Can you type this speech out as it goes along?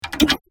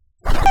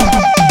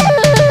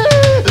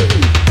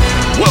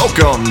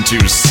Welcome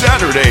to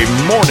Saturday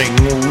Morning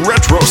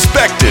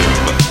Retrospective.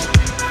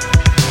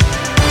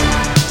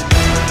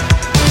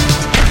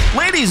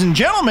 Ladies and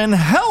gentlemen,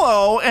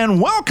 hello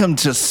and welcome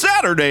to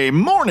Saturday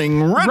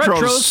Morning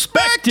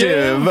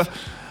Retrospective.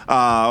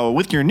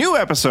 With your new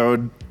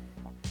episode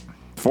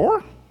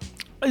 4?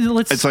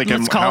 Let's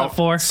call it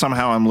 4.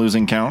 Somehow I'm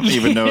losing count,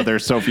 even though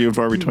there's so few and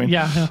far between.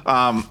 Yeah.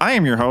 I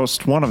am your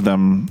host, one of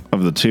them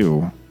of the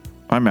two.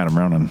 I'm Adam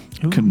Ronan,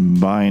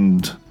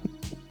 combined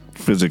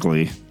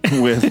physically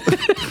with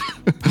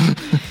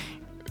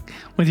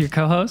with your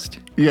co-host.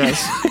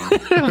 Yes.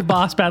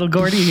 Boss Battle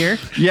Gordy here.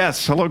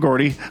 Yes. Hello,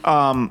 Gordy.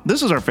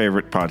 This is our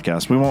favorite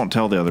podcast. We won't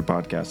tell the other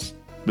podcasts,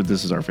 but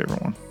this is our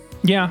favorite one.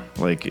 Yeah.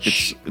 Like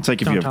it's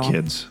like if Don't you have tell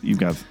kids, you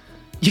got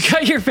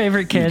your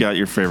favorite kid. You got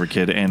your favorite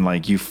kid, and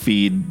like you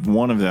feed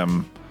one of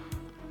them,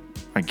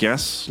 I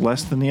guess,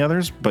 less than the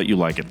others, but you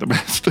like it the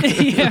best.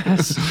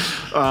 Yes.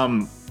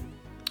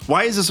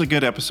 Why is this a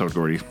good episode,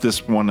 Gordy?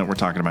 This one that we're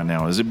talking about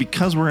now. Is it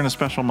because we're in a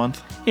special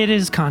month? It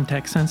is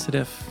context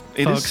sensitive.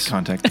 It folks. is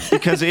context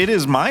because it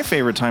is my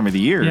favorite time of the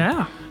year.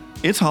 Yeah.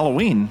 It's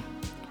Halloween.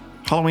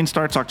 Halloween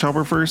starts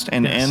October 1st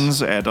and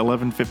ends at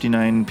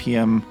 11:59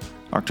 p.m.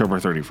 October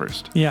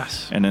 31st.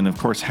 Yes. And then, of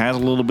course, has a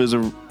little bit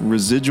of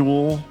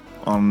residual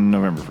on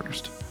November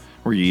 1st,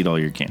 where you eat all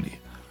your candy.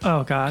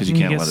 Oh, God. Because you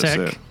can't get let sick.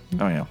 it sit.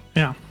 Oh, yeah.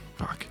 Yeah.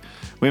 Fuck.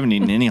 We haven't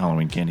eaten any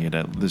Halloween candy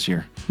yet this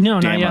year. No,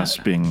 not Damn yet. us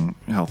being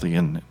healthy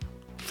and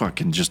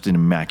fucking just in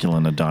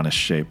immaculate Adonis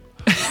shape.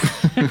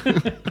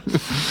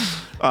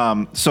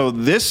 So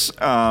this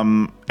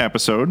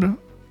episode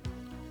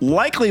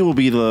likely will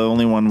be the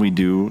only one we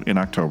do in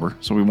October.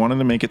 So we wanted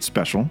to make it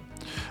special.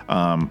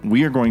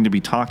 We are going to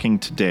be talking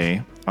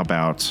today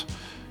about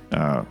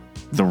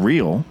the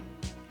real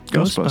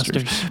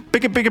Ghostbusters.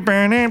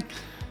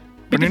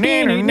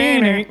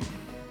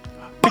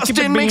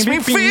 Bustin' makes me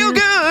feel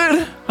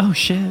good. Oh,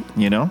 shit.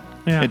 You know?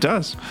 Yeah. It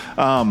does.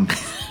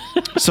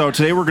 So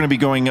today we're going to be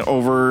going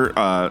over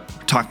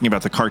talking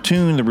about the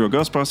cartoon, the real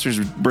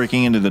Ghostbusters,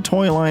 breaking into the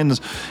toy lines,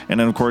 and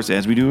then, of course,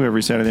 as we do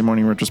every Saturday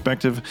morning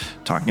retrospective,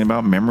 talking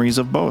about memories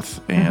of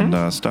both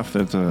and stuff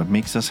that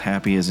makes us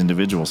happy as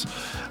individuals.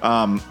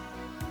 But,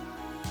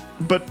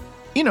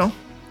 you know.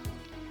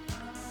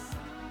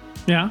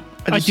 Yeah,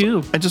 I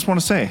do. I just want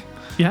to say,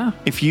 Yeah.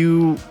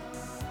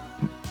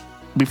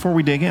 before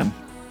we dig in,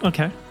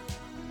 Okay.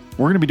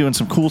 we're going to be doing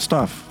some cool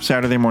stuff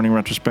Saturday morning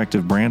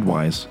retrospective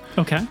brand-wise.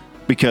 Okay.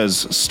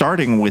 Because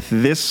starting with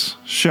this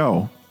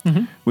show,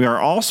 we are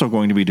also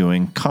going to be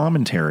doing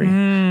commentary.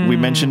 We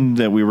mentioned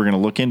that we were going to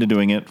look into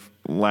doing it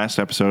last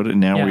episode, and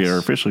now we Yes. are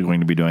officially going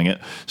to be doing it.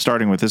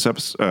 Starting with this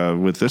episode,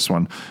 with this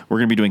one, we're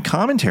going to be doing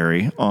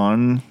commentary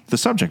on the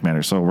subject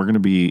matter. So we're going to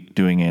be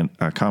doing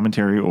a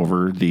commentary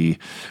over the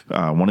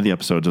one of the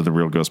episodes of the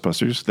Real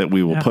Ghostbusters that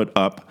we will put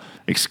up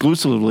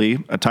exclusively,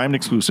 a timed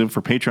exclusive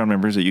for Patreon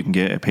members that you can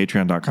get at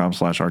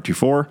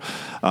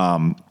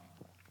patreon.com/RT4.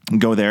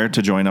 Go there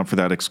to join up for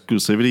that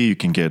exclusivity. You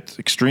can get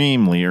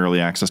extremely early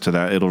access to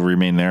that. It'll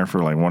remain there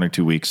for like 1 or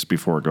 2 weeks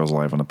before it goes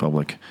live on the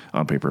public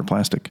on Paper and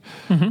Plastic,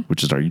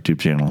 which is our YouTube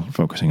channel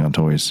focusing on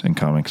toys and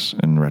comics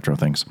and retro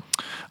things.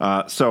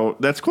 So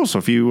that's cool. So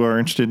if you are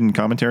interested in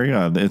commentary,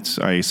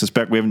 I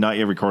suspect we have not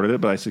yet recorded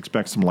it, but I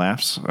suspect some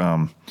laughs.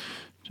 And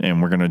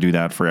we're going to do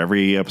that for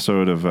every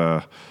episode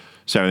of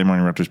Saturday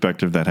Morning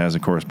Retrospective that has a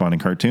corresponding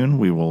cartoon.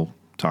 We'll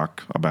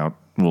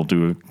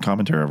do a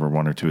commentary over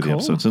 1 or 2 of the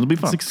episodes. It'll be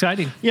fun. It's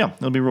exciting. Yeah,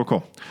 it'll be real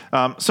cool.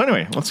 So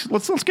anyway, let's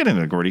get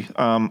into it, Gordy.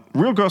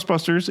 Real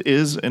Ghostbusters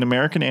is an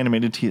American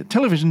animated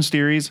television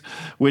series,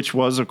 which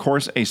was, of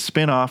course, a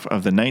spin-off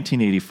of the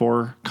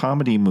 1984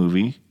 comedy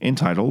movie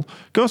entitled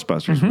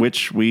Ghostbusters,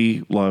 which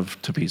we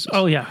love to pieces.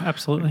 Oh, yeah,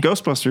 absolutely.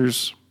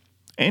 Ghostbusters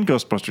and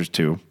Ghostbusters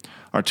 2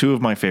 are 2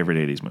 of my favorite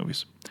 80s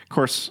movies. Of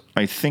course,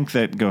 I think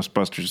that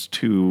Ghostbusters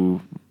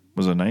 2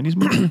 was a 90s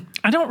movie.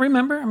 I don't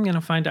remember. I'm going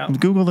to find out.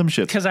 Google them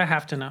shits. Because I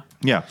have to know.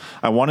 Yeah.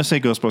 I want to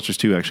say Ghostbusters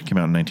 2 actually came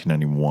out in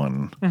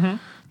 1991.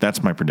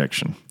 That's my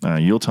prediction.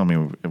 You'll tell me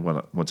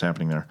what's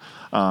happening there.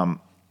 What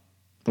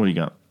do you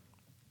got?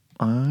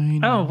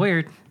 Oh,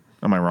 weird.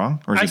 Am I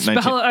wrong? Or is Did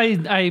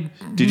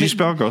you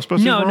spell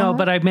Ghostbusters wrong? No,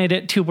 but I made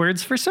it 2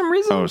 words for some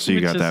reason. Oh, so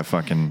you got that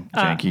fucking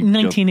janky...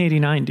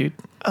 1989, dude.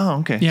 Oh,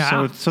 okay.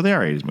 Yeah. So they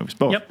are 80s movies,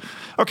 both. Yep.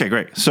 Okay,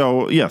 great.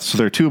 So, so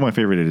they're 2 of my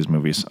favorite 80s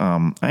movies.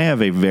 I have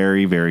a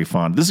very, very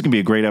fond... This is going to be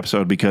a great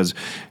episode because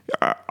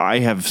I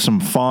have some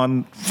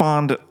fond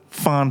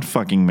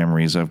fucking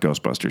memories of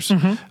Ghostbusters.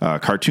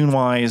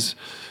 Cartoon-wise,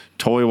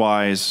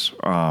 toy-wise,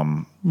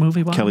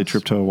 movie-wise. Kelly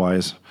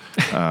Triptow-wise.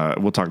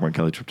 We'll talk about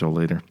Kelly Triptow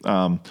later.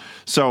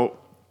 So...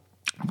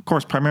 Of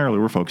course, primarily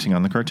we're focusing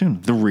on the cartoon,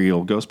 The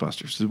Real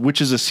Ghostbusters, which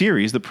is a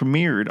series that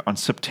premiered on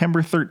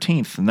September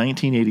 13th,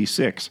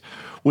 1986,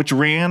 which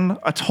ran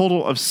a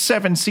total of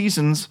 7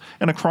 seasons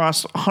and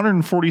across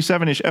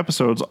 147-ish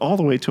episodes all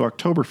the way to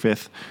October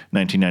 5th,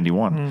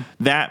 1991.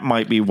 That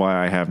might be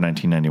why I have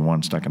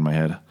 1991 stuck in my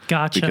head.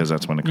 Gotcha. Because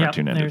that's when the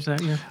cartoon ended. There's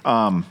that year.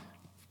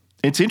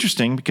 It's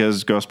interesting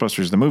because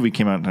Ghostbusters, the movie,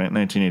 came out in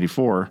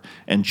 1984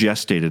 and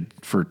gestated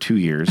for 2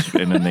 years,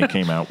 and then they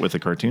came out with a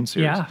cartoon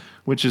series,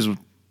 which is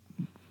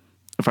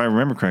if I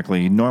remember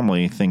correctly,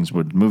 normally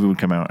movie would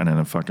come out and then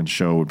a fucking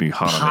show would be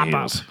hot on the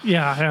heels.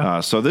 Yeah.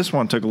 So this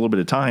one took a little bit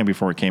of time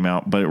before it came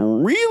out, but it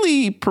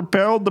really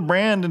propelled the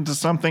brand into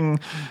something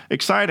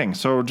exciting.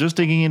 So just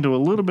digging into a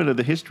little bit of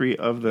the history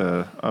of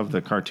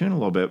the cartoon a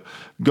little bit,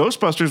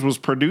 Ghostbusters was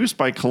produced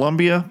by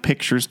Columbia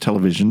Pictures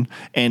Television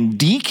and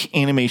Deke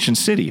Animation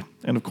City,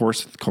 and of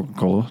course,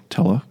 Coca-Cola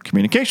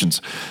Telecommunications.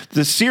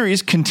 The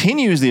series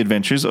continues the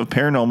adventures of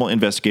paranormal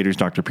investigators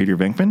Dr. Peter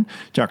Venkman,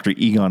 Dr.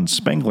 Egon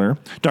Spengler,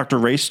 Dr.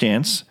 Ray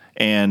Stantz,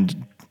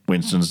 and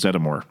Winston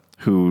Zeddemore,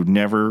 who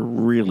never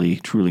really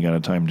truly got a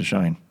time to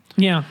shine.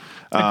 Yeah,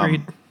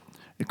 agreed.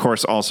 Of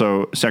course,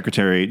 also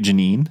Secretary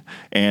Janine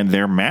and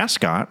their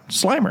mascot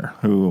Slimer,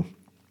 who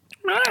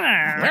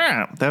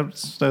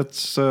that's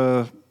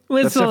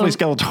definitely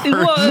Skeletor.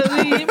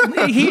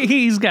 Well,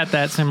 he's got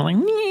that similar.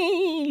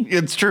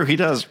 It's true, he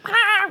does.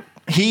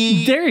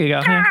 There you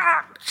go.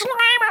 Yeah.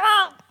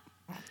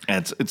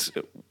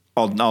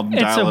 I'll dial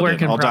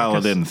it in. I'll dial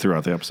it progress. in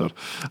throughout the episode.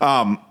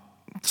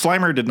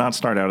 Slimer did not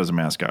start out as a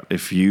mascot.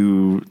 If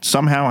you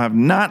somehow have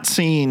not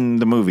seen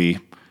the movie,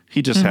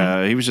 he just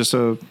he was just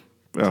a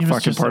fucking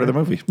just part of the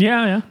movie.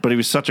 Yeah. But he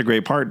was such a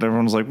great part that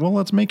everyone was like, well,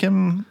 let's make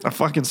him a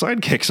fucking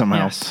sidekick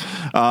somehow. Yes.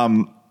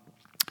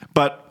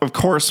 But of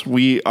course,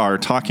 we are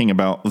talking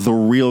about the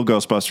real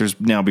Ghostbusters.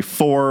 Now,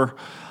 before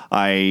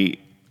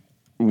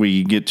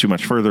we get too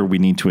much further, we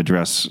need to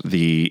address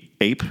the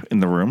ape in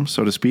the room,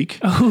 so to speak.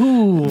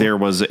 Ooh. There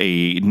was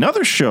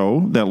another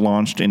show that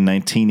launched in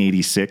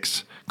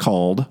 1986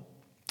 called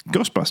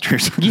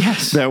Ghostbusters.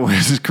 Yes. That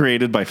was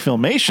created by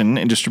Filmation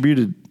and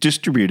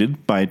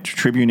distributed by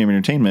Tribune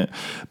Entertainment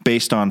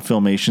based on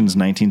Filmation's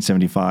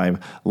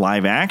 1975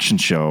 live action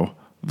show,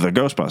 The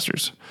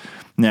Ghostbusters.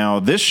 Now,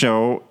 this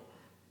show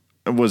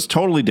was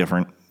totally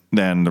different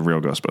than the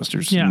real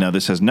Ghostbusters. Yeah. Now,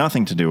 this has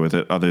nothing to do with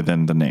it other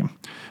than the name.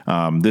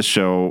 This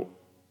show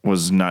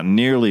was not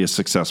nearly as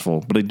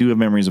successful, but I do have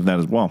memories of that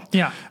as well.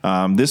 Yeah.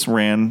 This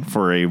ran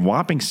for a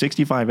whopping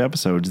 65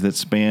 episodes that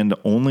spanned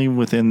only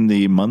within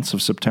the months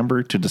of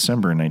September to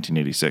December in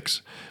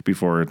 1986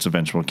 before its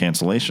eventual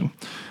cancellation.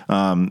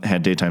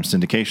 Had daytime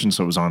syndication,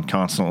 so it was on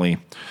constantly.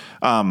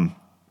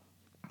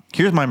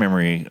 Here's my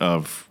memory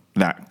of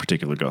that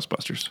particular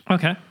Ghostbusters.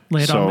 Okay.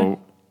 Lay it on me.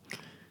 So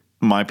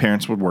my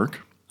parents would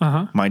work.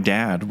 My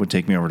dad would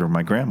take me over to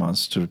my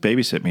grandma's to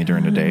babysit me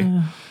during the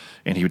day.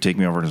 And he would take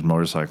me over on his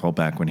motorcycle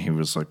back when he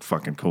was like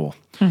fucking cool.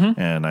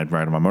 And I'd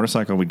ride on my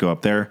motorcycle. We'd go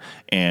up there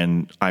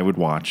and I would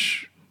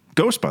watch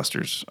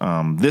Ghostbusters,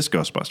 this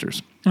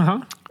Ghostbusters.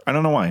 I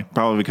don't know why.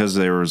 Probably because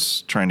they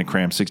was trying to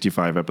cram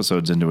 65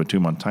 episodes into a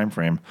 2-month time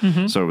frame.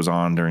 So it was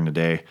on during the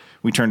day.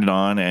 We turned it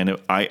on and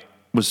I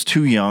was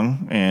too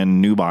young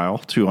and nubile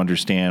to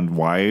understand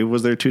why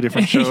was there two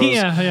different shows.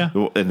 Yeah.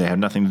 And they had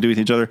nothing to do with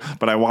each other.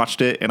 But I watched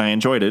it and I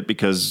enjoyed it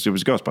because it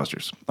was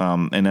Ghostbusters.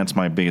 And that's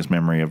my biggest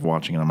memory of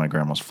watching it on my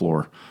grandma's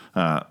floor.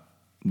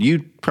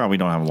 You probably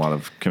don't have a lot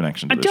of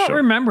connection to this show. I don't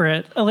remember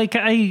it. Like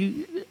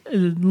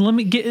let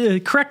me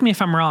get correct me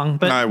if I'm wrong,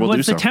 but I will do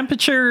was the so.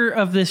 temperature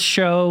of this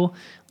show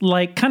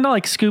like kind of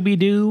like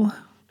Scooby-Doo?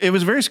 It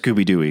was very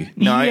Scooby-Dooey.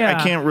 No, Yeah.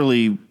 I can't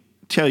really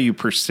tell you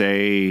per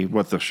se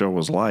what the show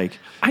was like.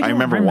 I I don't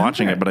remember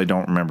watching remember it, but I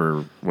don't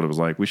remember what it was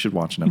like. We should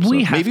watch an episode.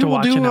 We have Maybe to we'll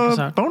watch do an a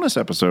episode. bonus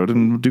episode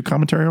and do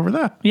commentary over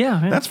that.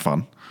 Yeah. That's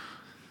fun.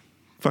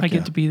 Fuck I yeah.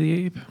 get to be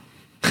the ape.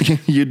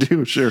 You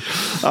do, sure.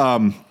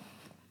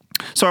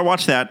 So I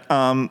watched that,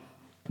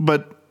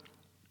 but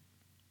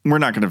we're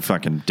not going to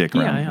fucking dick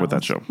around Yeah. with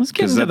that show. Let's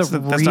get 'Cause into the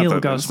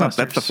real that's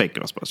Ghostbusters. the fake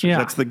Ghostbusters. Yeah.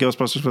 That's the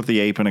Ghostbusters with the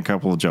ape and a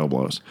couple of Joe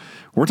Blows.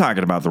 We're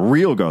talking about the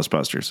real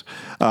Ghostbusters,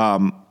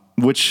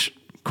 which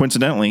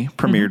coincidentally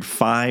premiered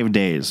 5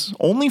 days,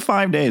 only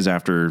 5 days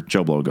after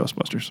Joe Blow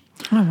Ghostbusters.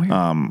 Oh,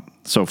 weird.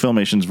 So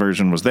Filmation's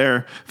version was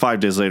there. 5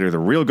 days later, the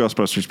real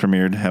Ghostbusters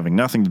premiered, having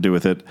nothing to do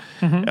with it.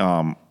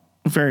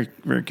 Very,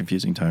 very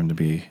confusing time to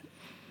be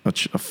a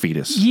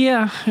fetus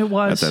Yeah, it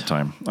was. at that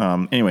time.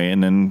 Anyway,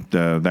 and then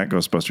that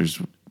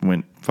Ghostbusters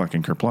went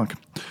fucking kerplunk.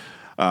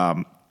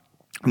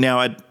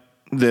 Now,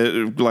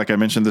 like I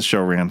mentioned, this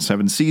show ran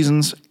 7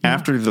 seasons. Yeah.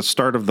 After the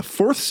start of the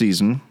 4th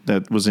season,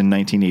 that was in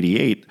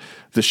 1988,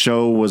 the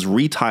show was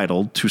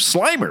retitled to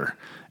Slimer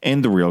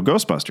and the Real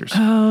Ghostbusters.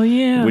 Oh,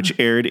 yeah. Which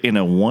aired in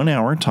a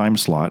 1-hour time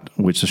slot,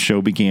 which the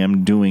show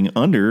began doing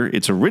under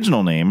its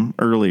original name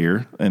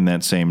earlier in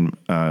that same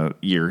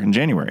year in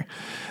January.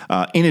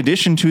 In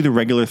addition to the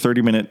regular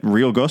 30-minute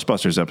Real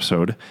Ghostbusters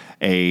episode,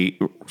 a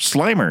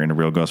Slimer and a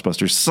Real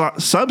Ghostbusters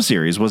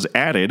sub-series was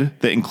added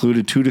that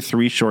included 2 to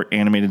 3 short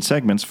animated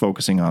segments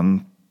focusing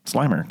on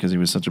Slimer because he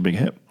was such a big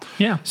hit.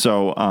 Yeah.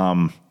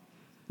 So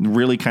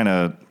really kind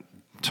of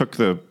took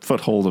the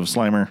foothold of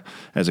Slimer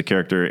as a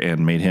character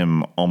and made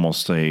him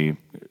almost a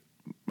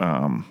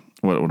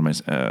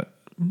unannounced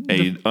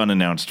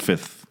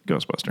 5th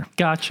Ghostbuster.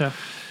 Gotcha.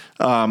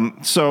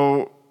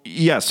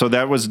 So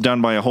that was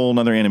done by a whole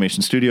nother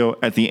animation studio.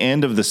 At the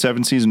end of the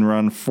 7-season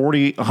run,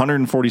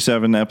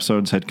 147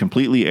 episodes had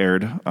completely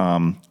aired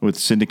with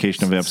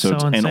syndication of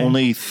episodes, and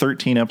only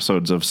 13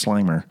 episodes of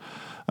Slimer,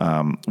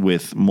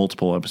 with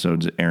multiple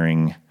episodes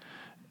airing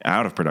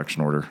out of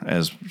production order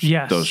as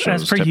Yes, those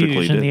shows as per typically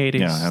Hughes did. in the 80s.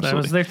 Yeah, That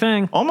absolutely. was their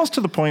thing. Almost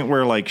to the point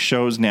where like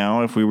shows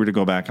now, if we were to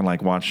go back and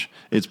like watch,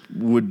 it's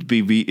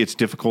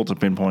difficult to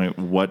pinpoint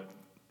what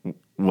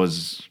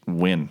was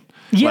when.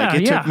 Yeah,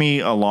 like it yeah. took me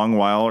a long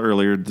while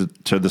earlier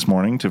to this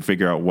morning to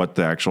figure out what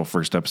the actual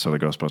first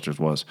episode of Ghostbusters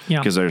was, Yeah.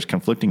 because there's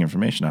conflicting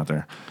information out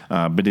there.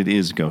 But it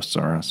is Ghosts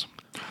R Us.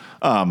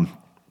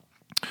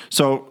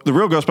 So the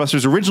real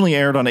Ghostbusters originally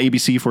aired on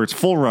ABC for its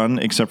full run,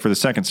 except for the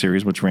second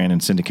series, which ran in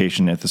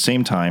syndication at the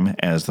same time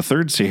as the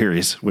third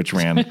series, which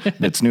ran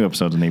its new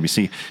episodes on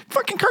ABC.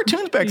 Fucking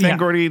cartoons back then, Yeah.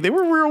 Gordy, they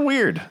were real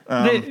weird.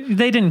 They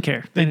didn't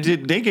care.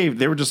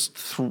 They were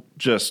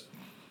just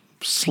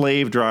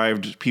slave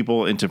drived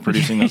people into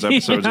producing those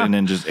episodes Yeah. and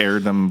then just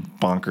aired them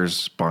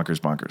bonkers.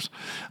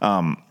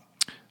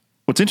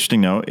 What's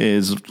interesting though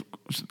is,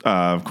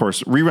 of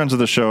course, reruns of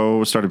the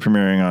show started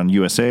premiering on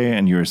USA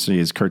and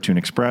USA's Cartoon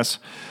Express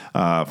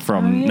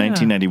from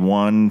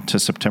 1991 to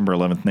September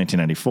 11th,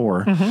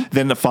 1994.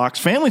 Then the Fox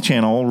Family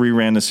Channel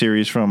reran the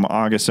series from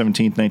August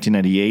 17th,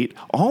 1998,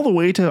 all the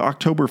way to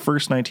October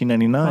 1st,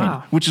 1999,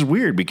 Wow. which is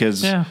weird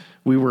because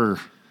we were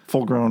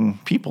full-grown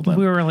people then.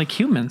 We were like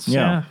humans.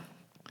 Yeah.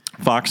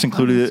 Fox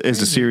included it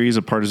as a series,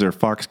 a part of their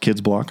Fox Kids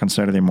block on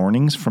Saturday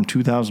mornings from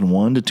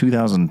 2001 to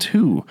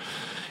 2002.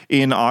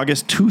 In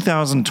August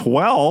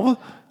 2012,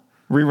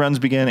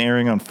 reruns began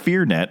airing on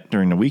FearNet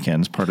during the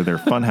weekends, part of their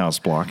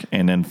Funhouse block.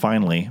 And then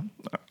finally,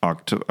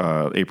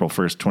 April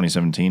 1st,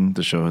 2017,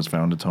 the show has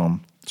found its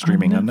home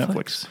streaming on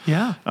Netflix.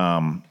 Yeah.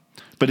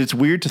 But it's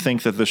weird to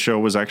think that the show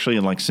was actually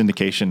in like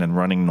syndication and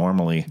running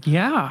normally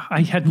Yeah.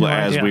 I had no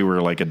as idea. we were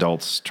like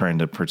adults trying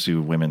to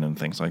pursue women and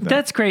things like that.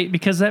 That's great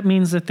because that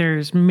means that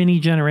there's many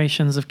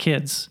generations of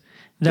kids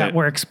that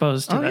were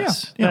exposed to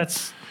this. yeah.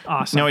 That's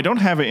awesome. Now, I don't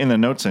have it in the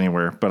notes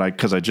anywhere, but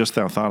because I just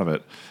now thought of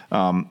it.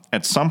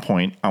 At some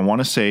point, I want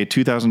to say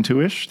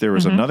 2002-ish, there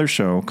was another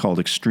show called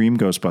Extreme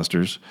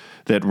Ghostbusters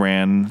that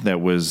ran,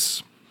 that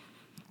was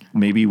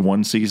maybe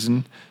one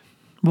season,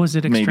 Was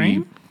it extreme?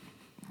 maybe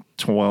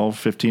 12,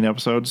 15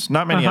 episodes.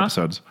 Not many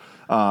episodes,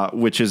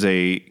 which is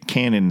a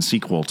canon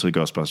sequel to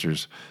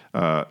Ghostbusters.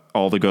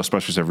 All the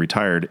Ghostbusters have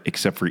retired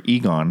except for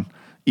Egon.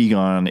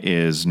 Egon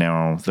is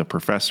now the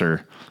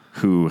professor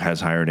who has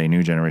hired a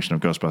new generation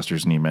of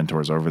Ghostbusters, and he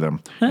mentors over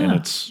them. And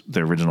it's the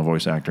original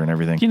voice actor and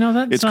everything. You know,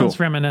 that it's sounds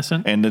cool.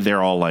 reminiscent. And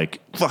they're all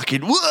like fucking,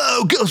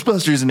 whoa,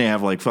 Ghostbusters. And they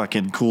have like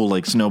fucking cool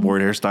like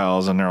snowboard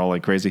hairstyles, and they're all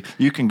like crazy.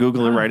 You can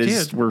Google it right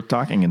as dude. we're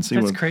talking and see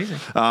That's what. crazy.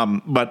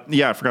 But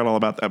yeah, I forgot all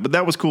about that. But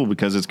that was cool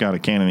because it's got a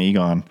canon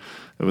Egon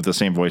with the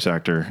same voice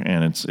actor,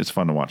 and it's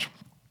fun to watch.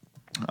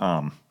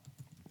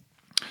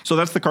 So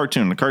that's the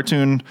cartoon. The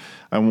cartoon,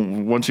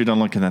 once you're done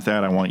looking at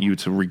that, I want you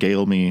to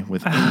regale me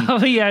with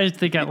Oh, yeah.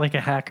 They got like a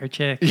hacker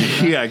chick.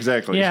 yeah,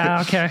 exactly.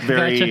 Yeah, okay,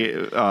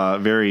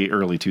 very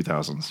early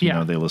 2000s. You Yeah.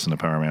 know, they listen to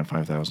Power Man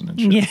 5000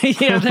 and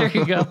shit. Yeah, there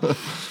you go.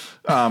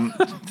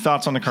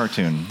 Thoughts on the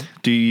cartoon?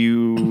 Do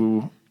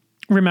you...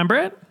 Remember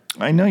it?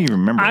 I know you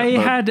remember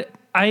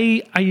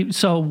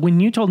So when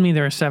you told me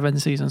there are 7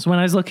 seasons, when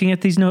I was looking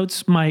at these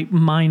notes, my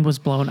mind was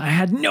blown. I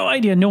had no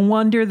idea. No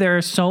wonder there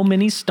are so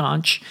many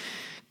staunch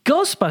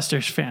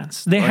Ghostbusters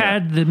fans. They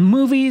had the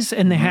movies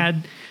and they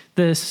had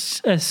the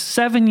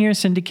 7-year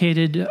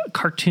syndicated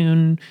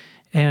cartoon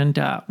and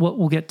what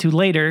we'll get to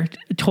later,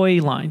 toy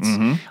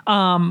lines.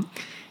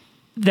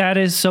 That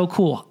is so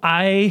cool.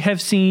 I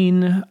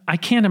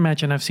can't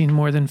imagine I've seen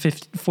more than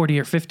 40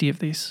 or 50 of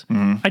these.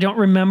 I don't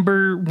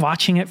remember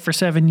watching it for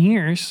 7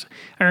 years.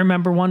 I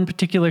remember one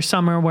particular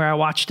summer where I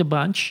watched a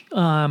bunch.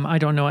 I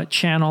don't know what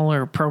channel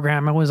or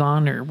program it was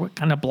on or what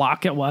kind of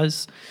block it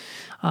was.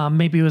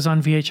 Maybe it was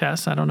on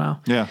VHS. I don't know.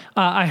 Yeah.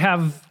 I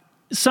have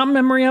some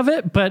memory of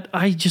it, but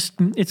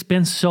it's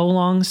been so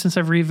long since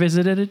I've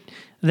revisited it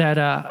that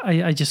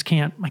I just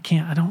can't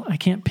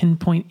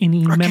pinpoint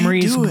any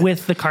memories do it.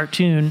 with the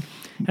cartoon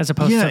as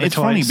opposed to the it's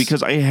toys. funny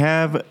because I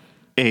have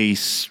a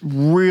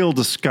real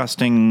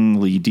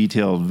disgustingly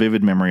detailed,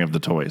 vivid memory of the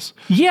toys.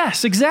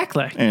 Yes,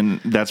 exactly.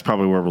 And that's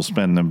probably where we'll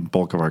spend the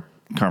bulk of our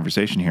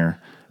conversation here.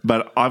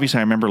 But obviously,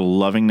 I remember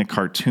loving the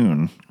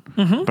cartoon,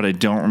 but I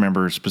don't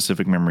remember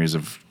specific memories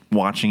of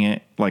watching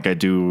it like I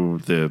do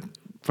the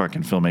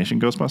fucking Filmation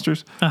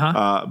Ghostbusters.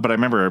 But I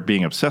remember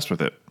being obsessed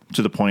with it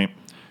to the point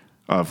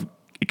of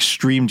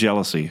extreme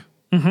jealousy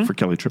for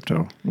Kelly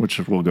Triptow, which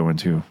we'll go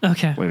into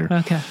later.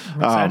 Okay. I'm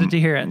excited to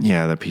hear it.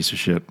 Yeah, that piece of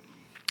shit.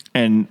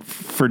 And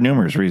for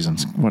numerous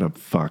reasons. What a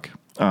fuck.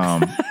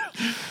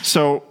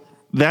 So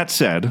that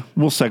said,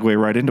 we'll segue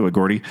right into it,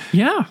 Gordy.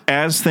 Yeah.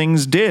 As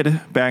things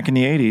did back in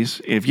the 80s,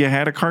 if you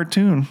had a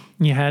cartoon,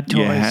 You had toys.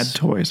 you had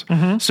toys.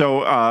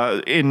 So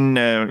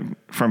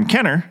from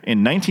Kenner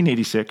in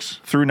 1986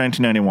 through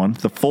 1991,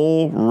 the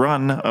full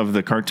run of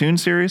the cartoon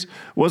series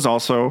was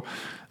also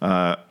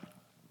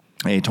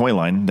a toy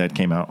line that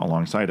came out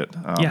alongside it.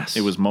 Yes.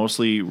 It was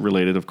mostly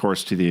related, of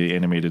course, to the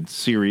animated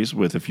series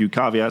with a few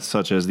caveats,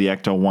 such as the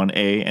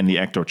Ecto-1A and the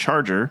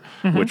Ecto-Charger,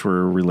 which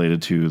were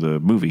related to the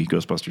movie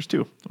Ghostbusters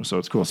 2. So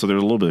it's cool. So there's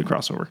a little bit of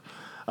crossover.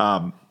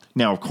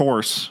 Now, of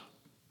course,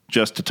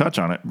 just to touch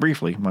on it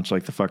briefly, much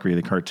like the fuckery of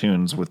the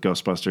cartoons with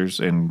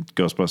Ghostbusters and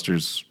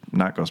Ghostbusters,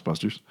 not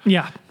Ghostbusters.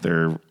 Yeah.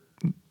 They're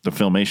the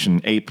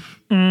Filmation Ape.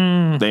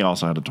 They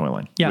also had a toy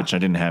line, which I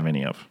didn't have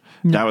any of.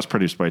 No. That was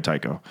produced by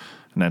Tyco.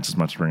 And that's as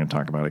much as we're going to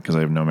talk about it because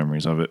I have no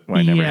memories of it.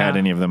 I never had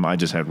any of them. I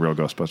just had real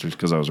Ghostbusters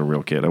because I was a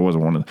real kid. I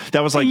wasn't one of them.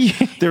 That was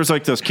like, there was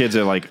like those kids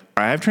that like,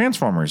 I have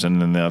Transformers.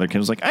 And then the other kid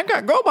was like, I've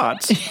got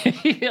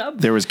GoBots. Yep.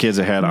 There was kids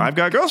that had, I've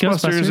got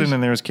Ghostbusters. And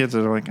then there was kids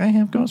that are like, I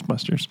have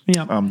Ghostbusters.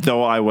 Yeah.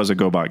 Though I was a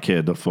GoBot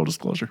kid, full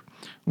disclosure.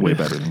 Way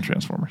better than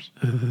Transformers.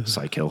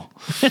 Psykill.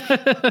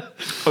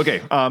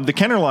 Okay. The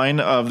Kenner line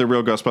of the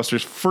real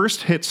Ghostbusters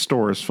first hit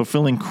stores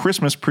fulfilling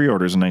Christmas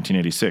pre-orders in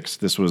 1986.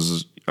 This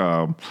was,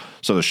 so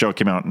the show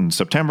came out in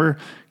September.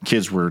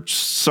 Kids were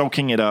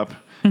soaking it up.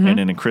 And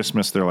then in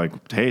Christmas, they're like,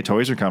 hey,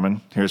 toys are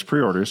coming. Here's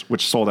pre-orders,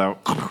 which sold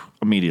out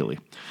immediately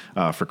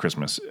for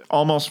Christmas.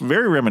 Almost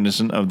very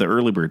reminiscent of the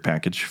early bird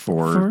package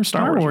for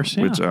Star Wars,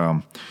 which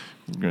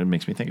it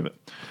makes me think of it.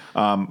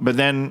 But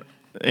then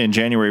in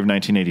January of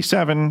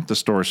 1987,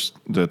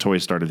 the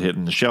toys started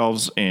hitting the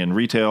shelves in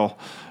retail,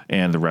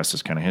 and the rest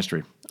is kind of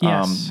history.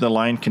 Yes. The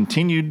line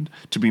continued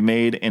to be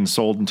made and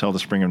sold until the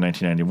spring of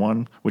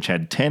 1991, which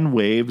had 10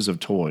 waves of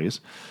toys,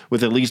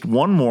 with at least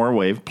one more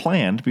wave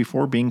planned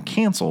before being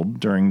canceled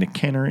during the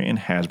Kenner and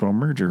Hasbro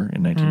merger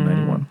in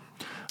 1991.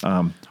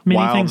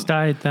 Many things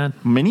died then.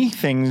 Many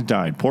things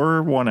died.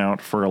 Pour one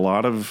out for a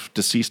lot of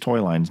deceased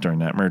toy lines during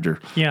that merger.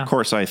 Yeah. Of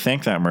course, I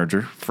thank that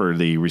merger for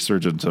the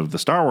resurgence of the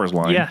Star Wars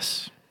line.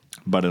 Yes.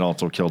 But it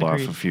also killed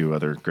off a few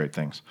other great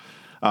things.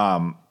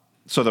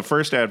 So the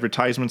first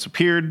advertisements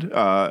appeared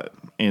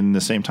in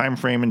the same time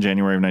frame in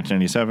January of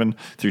 1997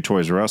 through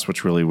Toys R Us,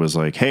 which really was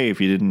like, hey, if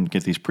you didn't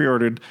get these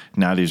pre-ordered,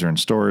 now these are in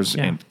stores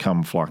and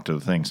come flock to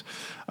the things.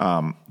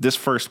 This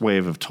first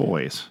wave of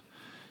toys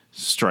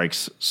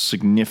strikes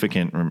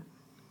significant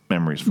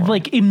memories for me.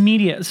 Like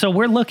immediate. So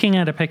we're looking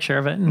at a picture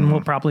of it, and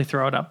we'll probably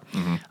throw it up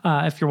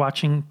if you're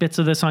watching bits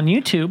of this on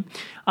YouTube.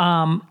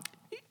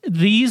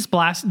 These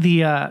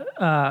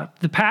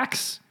the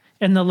packs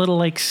and the little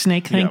like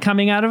snake thing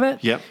coming out of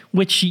it,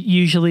 which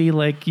usually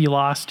like you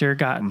lost or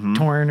got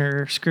torn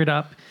or screwed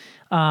up.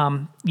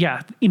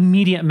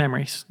 Immediate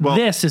memories. Well,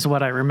 this is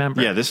what I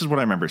remember. Yeah, this is what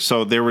I remember.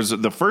 So there was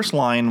the first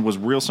line was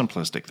real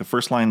simplistic. The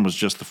first line was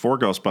just the 4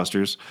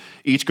 Ghostbusters.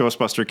 Each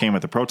Ghostbuster came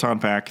with a proton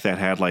pack that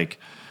had like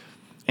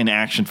an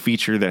action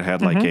feature that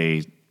had like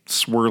a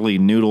swirly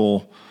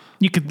noodle.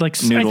 You could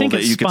like noodle I think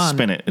that you spun. could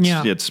spin it.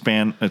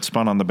 It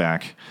spun on the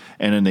back,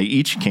 and then they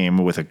each came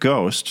with a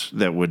ghost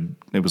that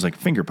it was like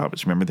finger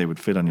puppets. Remember, they would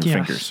fit on your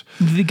fingers.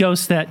 The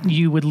ghost that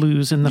you would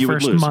lose in the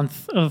first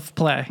month of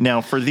play. Now,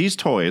 for these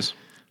toys,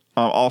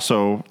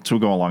 also to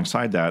go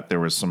alongside that, there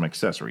was some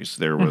accessories.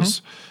 There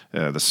was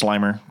the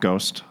Slimer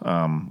ghost,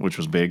 which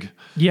was big.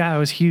 Yeah, it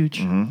was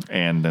huge.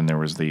 And then there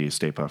was the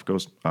Stay Puft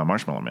Ghost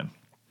Marshmallow Man.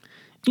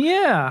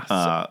 Yeah,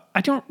 I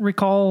don't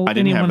recall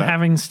anyone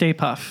having Stay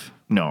Puft.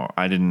 No,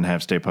 I didn't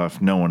have Stay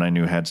Puft. No one I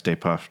knew had Stay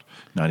Puft,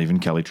 not even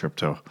Kelly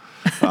Tripto.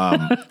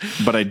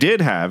 But I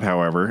did have,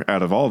 however,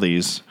 out of all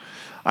these,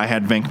 I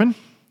had Venkman,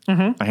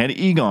 I had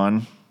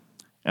Egon,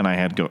 and I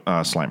had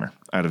Slimer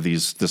out of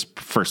this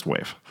first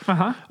wave.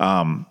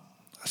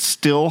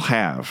 Still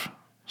have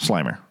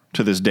Slimer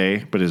to this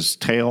day, but his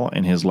tail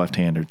and his left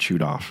hand are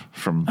chewed off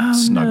from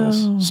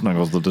Snuggles. No.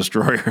 Snuggles the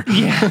Destroyer.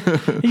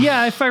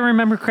 Yeah, if I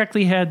remember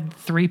correctly, he had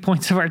 3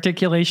 points of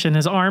articulation.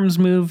 His arms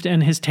moved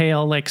and his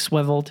tail like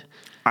swiveled.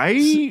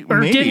 I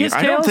don't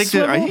think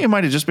that. I think it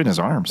might have just been his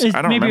arms. I don't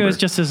remember. Maybe it was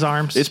just his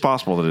arms. It's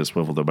possible that it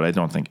swiveled though, but I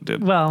don't think it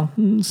did. Well,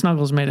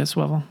 Snuggles made it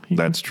swivel.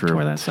 That's true.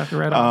 Tore that sucker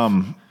right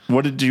off.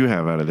 What did you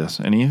have out of this?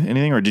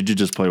 Anything, or did you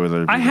just play with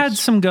other? I had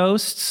some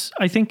ghosts.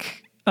 I think.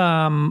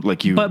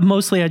 Like you, but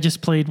mostly I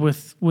just played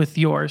with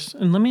yours.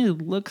 And let me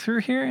look through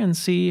here and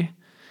see.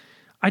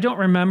 I don't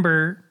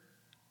remember,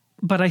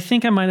 but I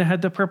think I might have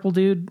had the purple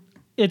dude.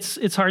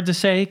 It's hard to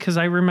say because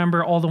I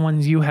remember all the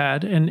ones you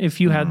had, and if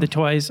you had the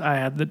toys, I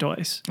had the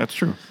toys. That's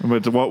true.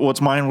 But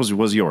what's mine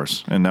was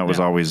yours, and that was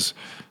always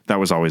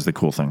the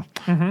cool thing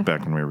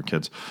back when we were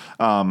kids.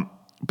 But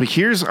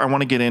I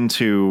want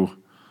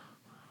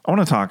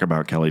to talk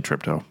about Kelly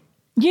Tripto.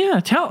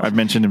 Yeah, I've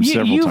mentioned him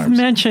several times. You've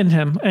mentioned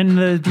him, and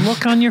the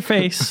look on your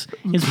face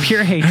is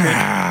pure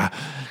hatred.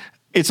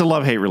 It's a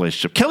love-hate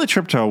relationship. Kelly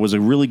Tripto was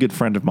a really good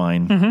friend of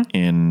mine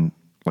in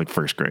like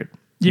first grade.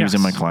 He was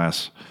in my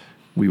class.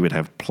 We would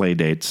have play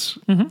dates.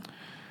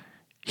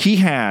 He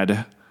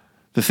had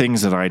the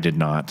things that I did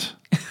not.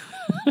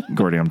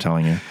 Gordy, I'm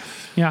telling you.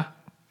 Yeah.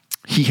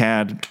 He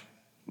had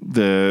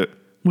the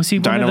Was he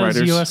Dino one of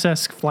those Riders.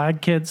 USS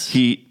flag kids?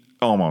 He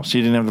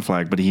didn't have the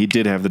flag, but he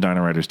did have the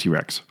Dino Riders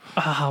T-Rex.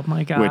 Oh,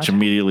 my God. Which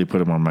immediately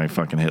put him on my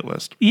fucking hit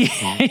list.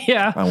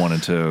 Yeah. I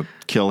wanted to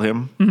kill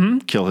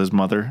him, kill his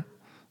mother,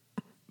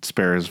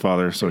 spare his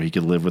father so he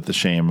could live with the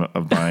shame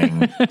of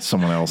buying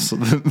someone else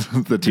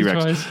the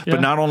T-Rex. Toys, But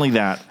not only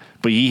that,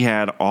 but he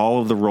had all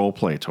of the role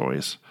play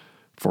toys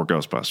for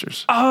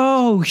Ghostbusters.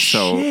 Oh,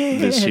 so shit.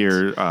 this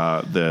year,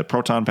 the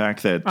proton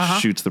pack that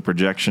shoots the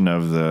projection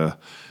of the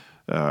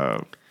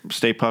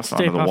Stay Puft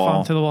onto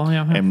the wall.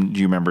 Yeah. And do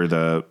you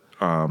remember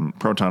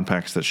proton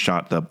packs that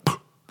shot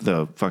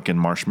the fucking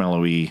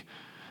marshmallowy,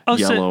 Oh,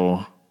 so-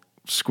 yellow,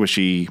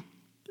 squishy.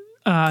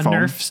 foam.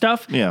 Nerf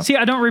stuff. Yeah. See,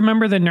 I don't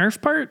remember the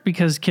Nerf part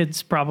because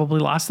kids probably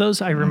lost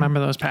those. I remember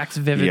those packs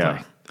vividly.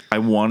 Yeah, I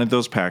wanted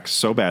those packs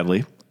so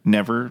badly.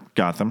 Never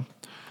got them.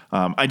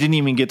 I didn't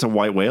even get to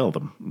white whale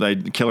them. I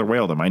killer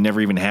whale them. I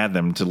never even had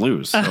them to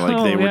lose.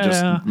 Like they were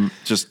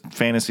just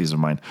fantasies of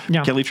mine.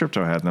 Yeah. Kelly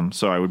Tripto had them,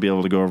 so I would be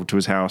able to go over to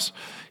his house.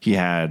 He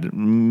had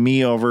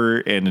me over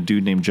and a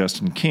dude named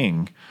Justin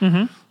King,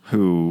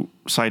 who,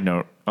 side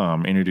note,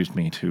 introduced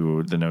me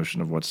to the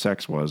notion of what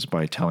sex was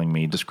by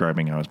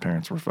describing how his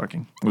parents were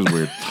fucking. It was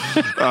weird.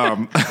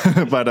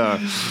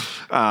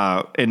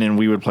 And then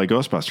we would play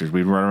Ghostbusters.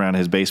 We'd run around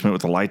his basement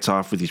with the lights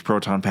off with these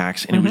proton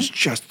packs, and it was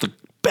just the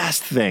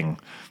best thing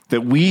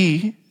that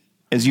we,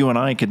 as you and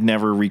I, could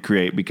never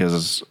recreate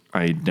because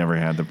I never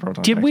had the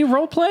proton Did packs. we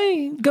role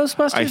play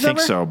Ghostbusters? I think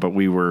ever? so, but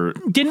we were.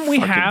 Didn't we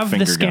fucking have the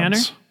finger scanner?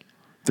 guns.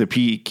 The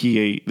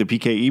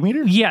PKE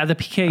meter? Yeah, the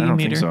PKE I don't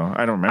meter. think so.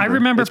 I don't remember. I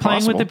remember It's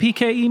playing possible. with the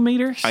PKE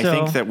meter. So. I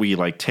think that we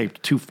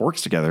taped two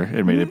forks together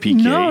and made a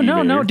PKE No,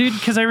 meter. dude.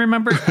 Because I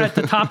remember at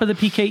the top of the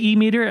PKE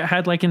meter, it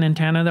had like an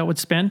antenna that would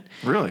spin.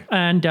 Really?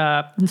 And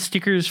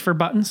stickers for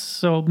buttons.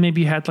 So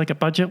maybe you had like a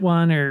budget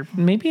one, or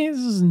maybe this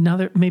is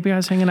another. Maybe I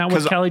was hanging out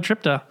with 'Cause Kelly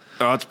Tripto.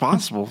 Oh, it's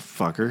possible,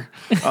 fucker.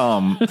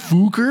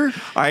 Fuker?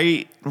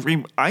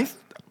 I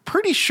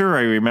pretty sure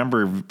I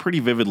remember pretty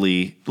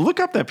vividly. Look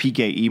up that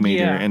PKE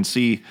meter Yeah. and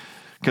see,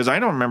 because I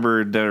don't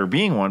remember there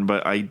being one,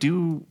 but I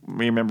do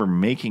remember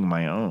making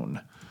my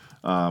own.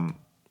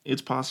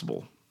 It's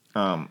possible.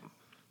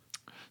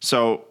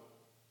 So,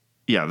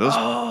 yeah, those.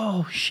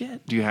 Oh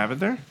shit! Do you have it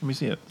there? Let me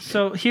see it.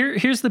 So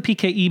here's the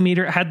PKE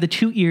meter. It had the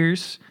two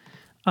ears.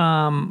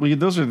 Well,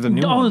 those are the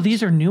new Oh, ones.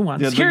 these are new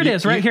ones. Yeah, Here it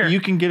is, right here. You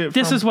can get it.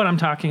 This from- is what I'm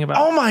talking about.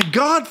 Oh my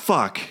god!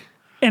 Fuck.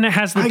 And it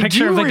has the I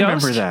picture do of the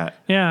remember ghost. that.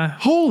 Yeah.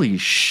 Holy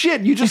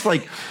shit! You just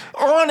like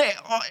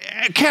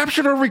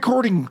captured on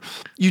recording.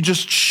 You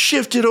just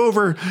shifted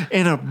over,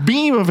 and a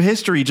beam of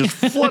history just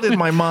flooded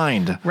my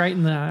mind. Right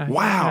in the.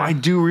 Wow, I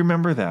do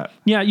remember that.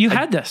 Yeah, you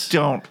had this.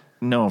 Don't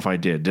know if I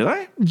did. Did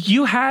I?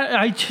 You had.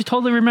 I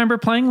totally remember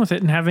playing with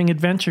it and having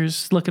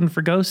adventures looking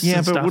for ghosts. Yeah,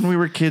 and but stuff. when we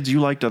were kids, you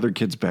liked other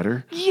kids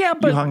better. Yeah, You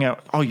but hung out.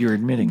 Oh, you're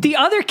admitting. the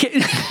other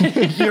kids.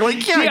 You're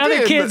like, yeah, The I other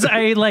did, kids but-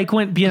 I like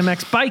went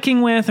BMX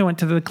biking with. I went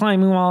to the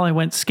climbing wall. I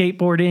went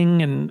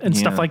skateboarding and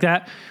stuff Yeah. like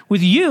that.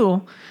 With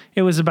you,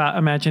 it was about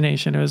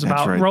imagination. It was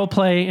about right. role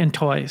play and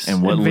toys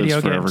And what lives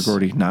video forever, games.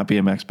 Gordy? Not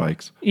BMX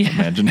bikes.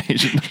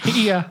 Imagination.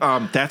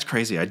 Yeah. That's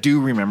crazy. I do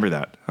remember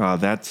that.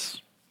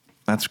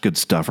 That's good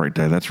stuff right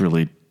there. That's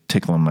really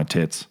tickling my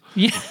tits.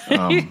 Yeah,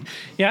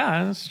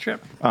 yeah, that's a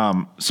trip.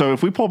 So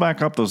if we pull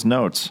back up those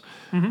notes,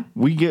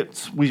 we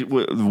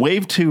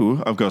wave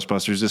 2 of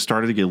Ghostbusters has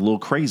started to get a little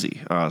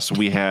crazy. So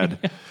we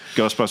had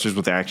Ghostbusters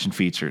with action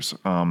features.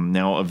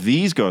 Now of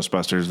these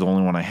Ghostbusters, the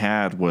only one I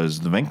had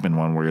was the Venkman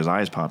one where his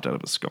eyes popped out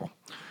of his skull.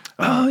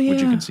 Which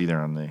you can see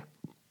there on the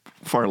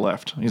far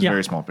left. It's a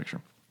very small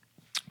picture.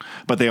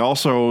 But they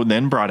also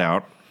then brought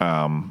out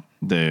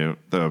the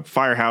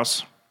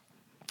Firehouse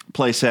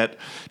playset,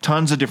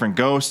 tons of different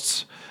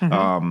ghosts.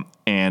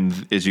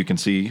 And as you can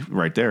see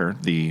right there,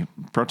 the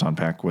proton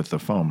pack with the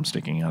foam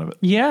sticking out of it.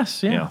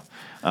 Yes, yeah.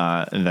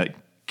 And that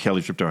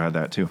Kelly Tripto had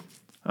that too.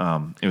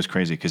 It was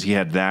crazy because he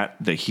had that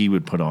he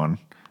would put on,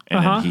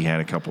 and then he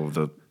had a couple of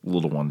the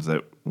little ones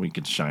that we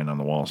could shine on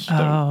the walls.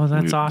 Oh,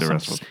 that's awesome. The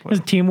rest of us It was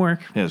teamwork.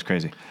 Yeah, it was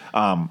crazy.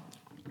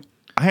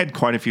 I had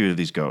quite a few of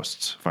these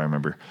ghosts, if I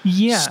remember.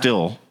 Yeah.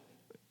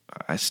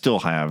 I still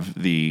have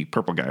the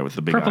purple guy with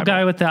the big Purple eyeball.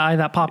 guy with the eye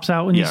that pops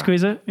out when you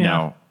squeeze it. Yeah.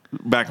 Now,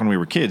 back when we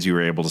were kids, you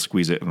were able to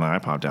squeeze it and the eye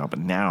popped out. But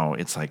now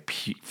it's like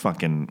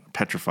fucking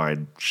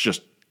petrified,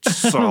 just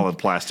solid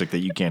plastic that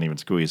you can't even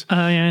squeeze.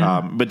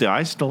 Yeah. But the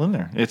eye's still in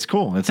there. It's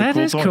cool. It's That a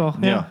cool is toy. cool,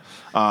 yeah.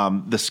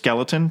 The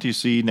skeleton, do you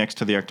see next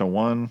to the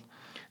Ecto-1?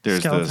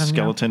 There's the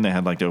skeleton that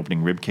had like the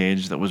opening rib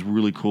cage that was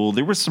really cool.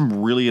 There were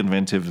some really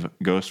inventive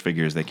ghost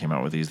figures that came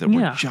out with these that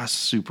were just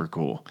super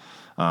cool.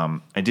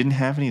 I didn't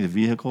have any of the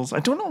vehicles. I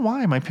don't know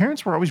why. My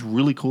parents were always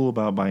really cool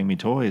about buying me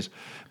toys.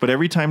 But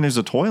every time there's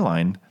a toy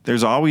line,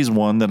 there's always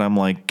one that I'm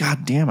like,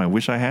 God damn, I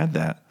wish I had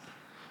that.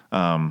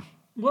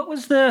 What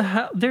was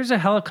there's a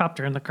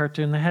helicopter in the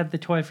cartoon. They had the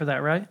toy for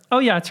that, right? Oh,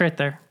 yeah, it's right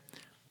there.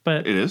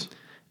 But It is?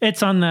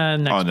 it's on the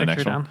next On the picture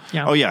next one. down.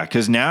 Yeah. Oh, yeah,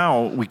 because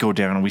now we go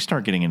down and we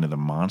start getting into the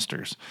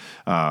monsters.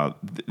 So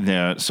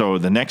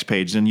the next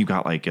page, then you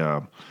got like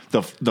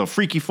the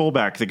freaky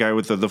fullback, the guy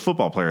with the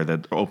football player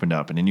that opened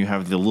up, and then you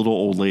have the little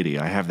old lady.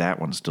 I have that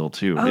one still,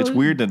 too. It's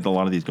weird that a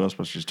lot of these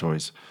Ghostbusters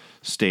toys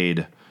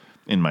stayed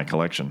in my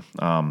collection.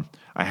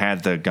 I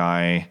had the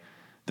guy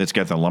that's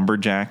got the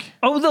lumberjack.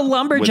 Oh, the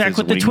lumberjack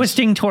with the wings.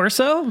 twisting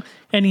torso,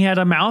 and he had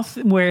a mouth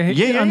where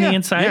on the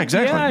inside. Yeah,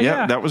 exactly.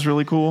 Yeah, That was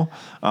really cool.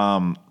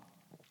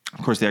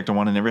 Of course, the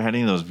Ecto-1, I never had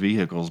any of those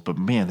vehicles, but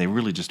man, they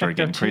really just started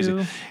getting crazy.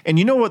 Ecto-2. And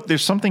you know what?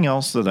 There's something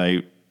else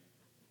that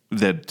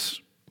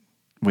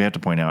we have to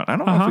point out. I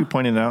don't know if we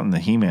pointed it out in the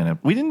He-Man.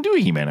 We didn't do a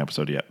He-Man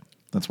episode yet.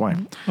 That's why.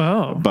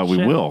 Oh, but we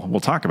shit. will. We'll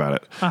talk about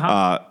it.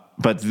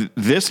 But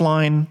this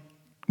line,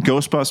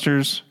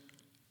 Ghostbusters,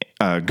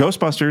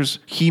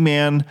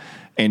 He-Man,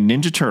 and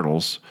Ninja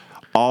Turtles,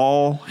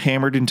 all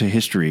hammered into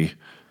history.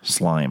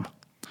 Slime.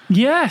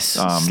 Yes,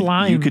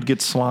 slime. You could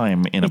get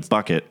slime in a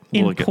bucket.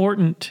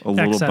 Important a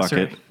little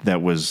accessory. bucket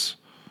that was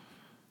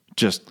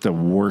just the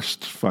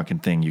worst fucking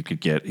thing you could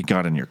get. It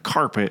got in your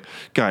carpet.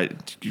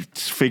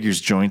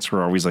 Figures joints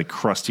were always like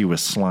crusty with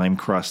slime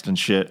crust and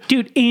shit.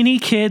 Dude, any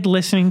kid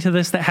listening to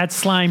this that had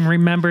slime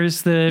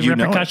remembers the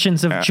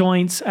repercussions of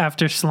joints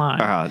after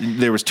slime.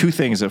 There was two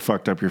things that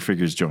fucked up your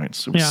figure's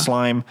joints. It was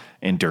slime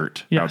and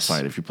dirt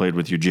outside. If you played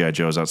with your G.I.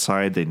 Joes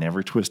outside, they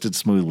never twisted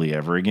smoothly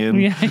ever again.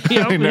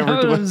 They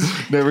never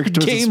twisted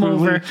game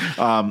smoothly.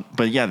 over.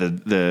 But yeah,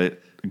 the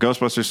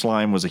Ghostbuster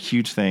slime was a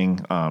huge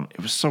thing.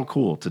 It was so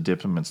cool to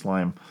dip them in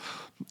slime.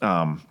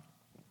 And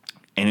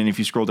then if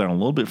you scroll down a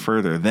little bit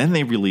further, then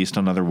they released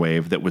another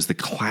wave that was the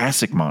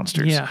classic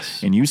monsters.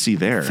 Yes. And you see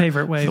there.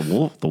 Favorite wave.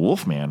 The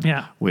Wolfman.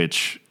 Yeah.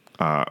 Which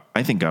I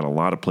think got a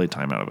lot of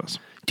playtime out of us.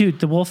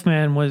 Dude, the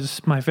Wolfman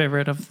was my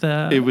favorite of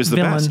the It was the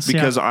villains, best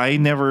because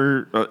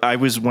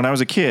when I was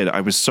a kid,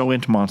 I was so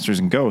into monsters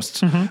and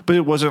ghosts, but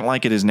it wasn't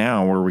like it is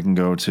now where we can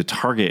go to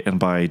Target and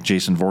buy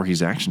Jason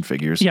Voorhees action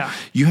figures. Yeah.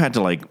 You had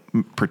to like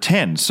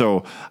pretend.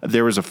 So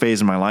there was a phase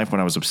in my life when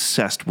I was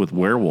obsessed with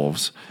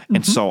werewolves.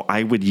 And so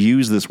I would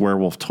use this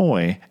werewolf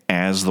toy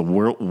as the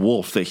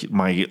wolf that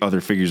my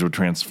other figures would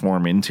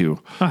transform into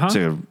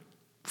to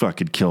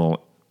fucking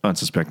kill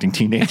unsuspecting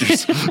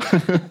teenagers.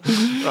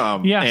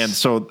 Yes. And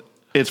so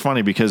it's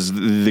funny because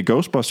the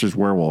Ghostbusters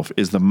werewolf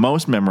is the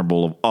most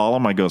memorable of all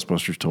of my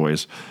Ghostbusters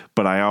toys,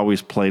 but I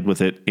always played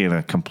with it in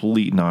a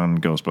complete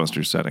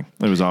non-Ghostbusters setting.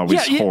 It was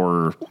always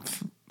horror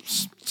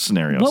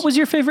scenarios. What was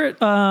your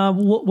favorite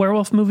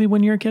werewolf movie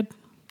when you were a kid?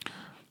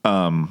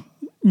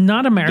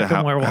 Not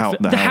American Werewolf.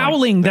 The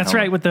Howling. That's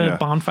right, with the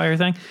bonfire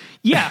thing.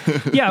 Yeah.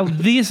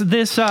 This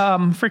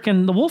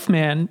freaking the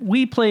Wolfman,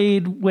 we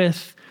played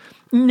with.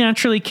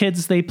 Naturally,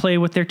 kids, they play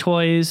with their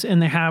toys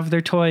and they have their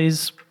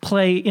toys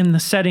play in the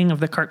setting of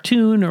the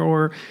cartoon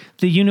or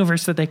the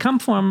universe that they come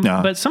from.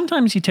 But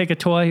sometimes you take a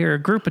toy or a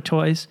group of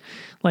toys,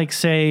 like,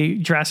 say,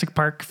 Jurassic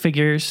Park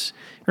figures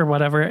or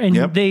whatever, and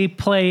they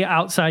play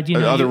outside,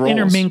 other roles.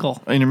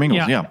 Intermingle.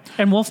 Yeah.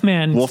 And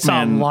Wolfman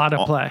saw a lot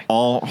of play.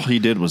 All he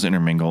did was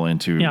intermingle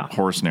into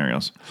horror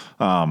scenarios.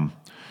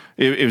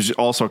 It was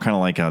also kind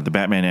of like the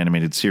Batman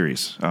animated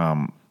series.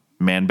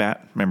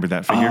 Man-Bat, remember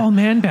that figure? Oh,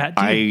 Man-Bat,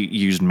 dude. I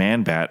used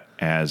Man-Bat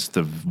as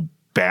the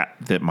bat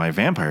that my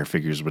vampire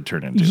figures would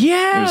turn into.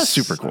 Yes! It was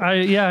super cool.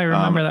 I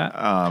remember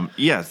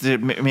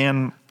that.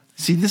 Man,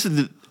 see, this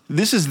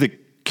is the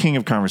king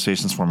of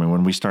conversations for me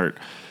when we start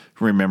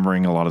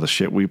remembering a lot of the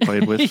shit we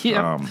played with.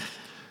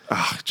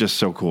 Just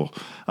so cool.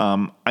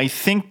 I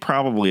think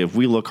probably if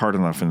we look hard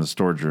enough in the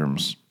storage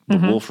rooms, the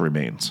wolf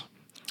remains.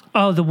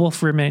 Oh, the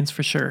wolf remains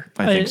for sure.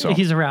 I think so.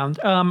 He's around.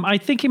 I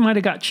think he might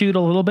have got chewed a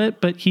little bit,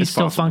 but he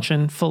still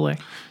functioned fully.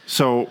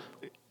 So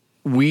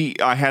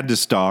I had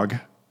this dog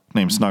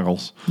named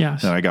Snuggles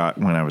that I got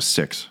when I was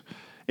 6.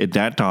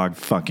 That dog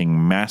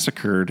fucking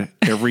massacred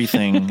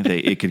everything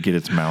that it could get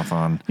its mouth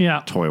on,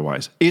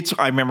 toy-wise.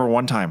 I remember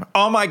one time,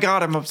 oh my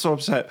God, I'm so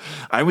upset.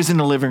 I was in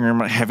the living room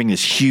having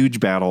this huge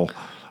battle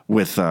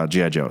with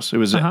G.I. Joes. It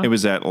was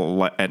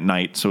at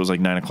night, so it was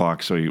like 9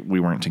 o'clock, so we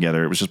weren't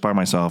together. It was just by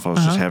myself. I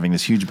was just having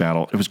this huge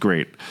battle. It was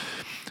great.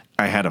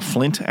 I had a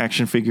Flint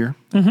action figure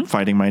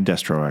fighting my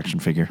Destro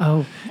action figure.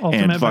 Oh,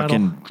 ultimate and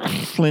fucking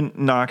Flint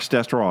knocks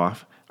Destro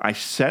off. I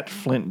set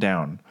Flint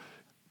down.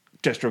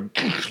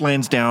 Destro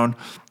lands down.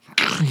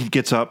 He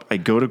gets up. I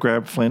go to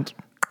grab Flint.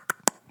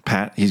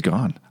 Pat, he's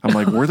gone. I'm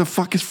like, where the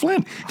fuck is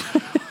Flint?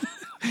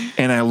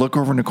 And I look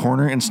over in the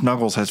corner, and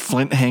Snuggles has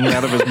Flint hanging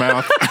out of his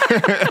mouth.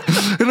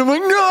 And I'm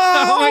like, no!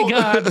 Oh, my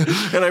God.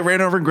 And I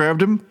ran over and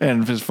grabbed him,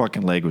 and his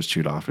fucking leg was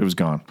chewed off. It was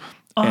gone.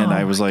 And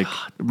I was like,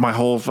 my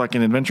whole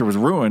fucking adventure was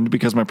ruined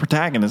because my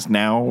protagonist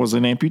now was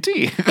an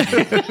amputee.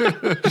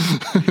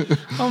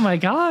 Oh, my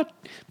God.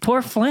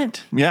 Poor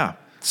Flint. Yeah.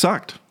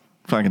 Sucked.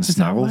 Fucking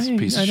Snuggles,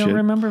 piece of shit. I don't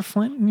remember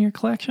Flint in your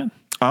collection.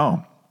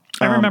 Oh.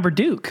 I remember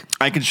Duke.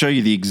 I can show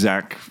you the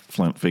exact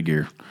Flint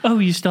figure. Oh,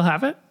 you still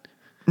have it?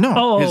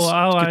 No.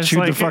 I chewed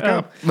like, the fuck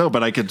up. No,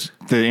 but I could.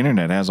 The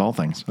internet has all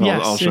things.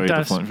 I'll show you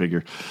the Flint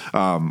figure.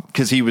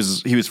 Because he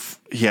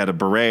had a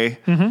beret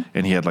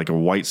and he had like a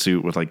white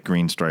suit with like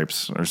green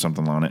stripes or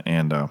something on it,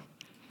 and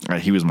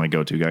he was my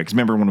go-to guy. Because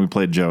remember when we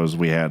played Joes,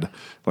 we had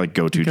like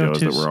go-to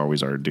Joes that were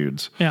always our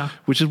dudes. Yeah.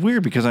 Which is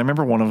weird because I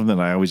remember one of them that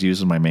I always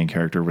used as my main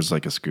character was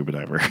like a scuba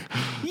diver.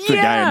 The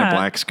guy in the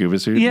black scuba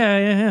suit.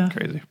 Yeah.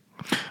 Crazy.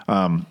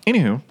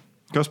 Anywho,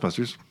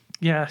 Ghostbusters.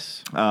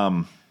 Yes.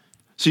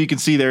 So you can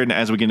see there, and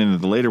as we get into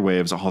the later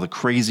waves, all the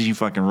crazy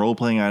fucking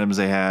role-playing items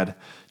they had.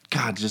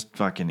 God, just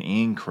fucking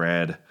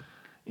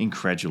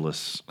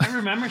incredulous. I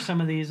remember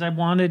some of these. I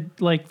wanted,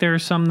 like, there are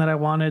some that I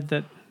wanted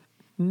that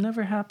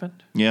never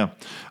happened. Yeah.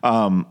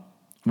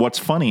 What's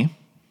funny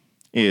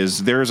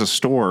is there is a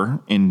store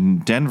in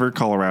Denver,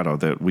 Colorado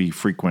that we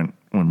frequent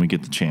when we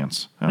get the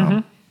chance.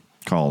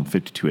 called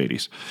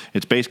 5280s.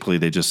 It's basically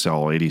they just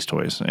sell 80s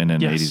toys and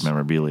then 80s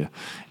memorabilia.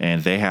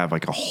 And they have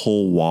like a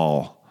whole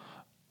wall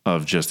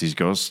of just these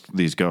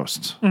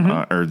ghosts,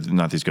 or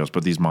not these ghosts,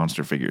 but these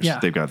monster figures. Yeah.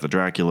 They've got the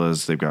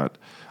Draculas. They've got,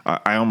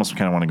 I almost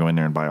kind of want to go in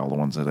there and buy all the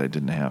ones that I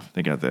didn't have.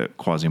 They got the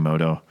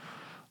Quasimodo.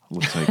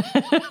 Looks like,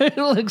 It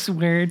looks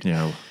weird.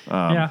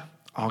 yeah.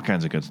 All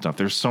kinds of good stuff.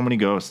 There's so many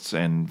ghosts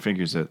and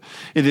figures that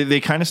they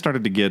kind of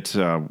started to get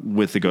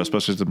with the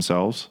Ghostbusters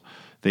themselves.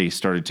 They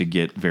started to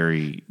get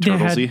very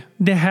turtlesy.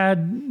 They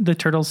had the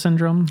turtle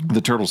syndrome.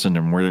 The turtle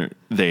syndrome, where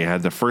they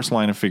had the first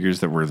line of figures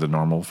that were the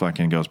normal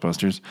fucking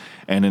Ghostbusters,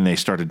 and then they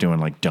started doing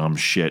like dumb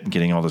shit and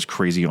getting all this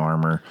crazy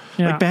armor,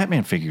 like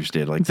Batman figures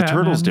did, like the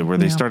Turtles did, where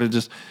they started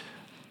just.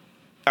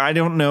 I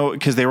don't know,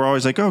 because they were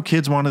always like, oh,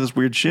 kids wanted this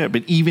weird shit.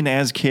 But even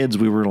as kids,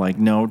 we were like,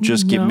 no,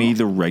 just give me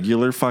the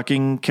regular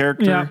fucking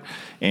character,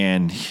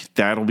 and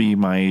that'll be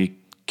my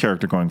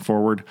character going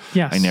forward.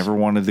 Yes. I never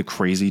wanted the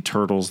crazy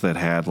turtles that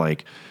had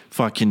like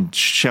fucking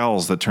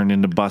shells that turned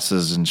into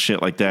buses and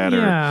shit like that,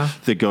 or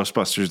the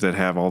Ghostbusters that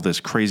have all this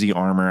crazy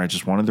armor. I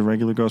just wanted the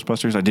regular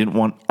Ghostbusters. I didn't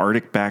want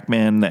Arctic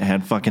Batman that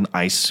had fucking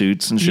ice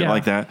suits and shit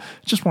like that.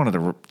 Just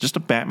wanted just a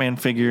Batman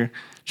figure,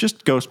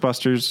 just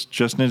Ghostbusters,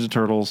 just Ninja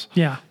Turtles.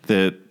 Yeah.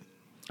 That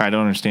I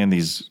don't understand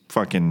these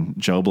fucking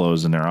Joe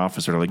Blows in their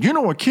office that are like, you know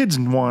what kids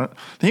want?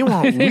 They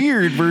want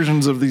weird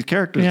versions of these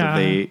characters that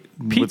they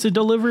pizza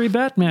delivery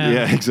Batman.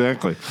 Yeah,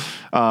 exactly.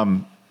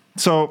 And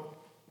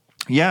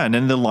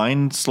then the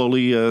line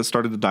slowly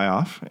started to die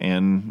off,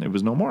 and it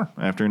was no more.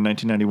 After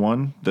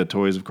 1991, the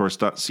toys, of course,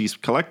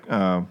 ceased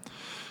production,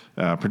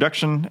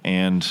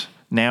 and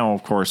now,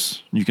 of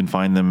course, you can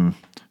find them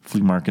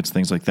flea markets,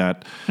 things like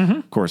that. Mm-hmm.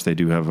 Of course, they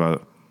do have a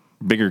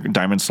bigger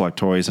Diamond Select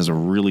Toys has a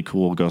really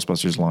cool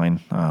Ghostbusters line.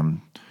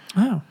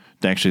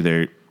 Actually,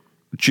 they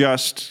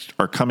just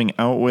are coming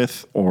out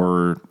with,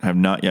 or have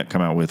not yet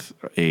come out with,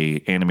 a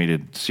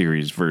animated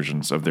series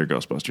versions of their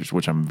Ghostbusters,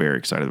 which I'm very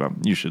excited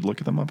about. You should look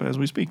them up as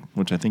we speak,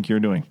 which I think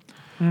you're doing.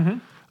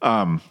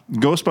 Mm-hmm.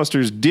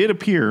 Ghostbusters did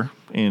appear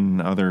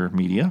in other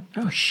media.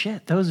 Oh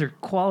shit, those are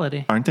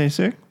quality. Aren't they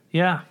sick?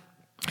 Yeah.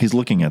 He's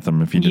looking at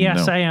them. If you didn't know.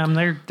 Yes, I am.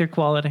 They're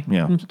quality.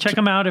 Yeah, check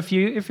them out if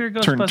you're a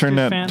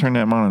Ghostbusters fan. Turn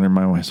that monitor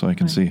my way so I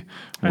can see.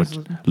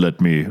 Let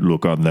me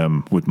look on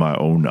them with my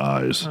own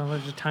eyes. Oh,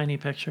 there's a tiny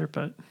picture,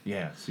 but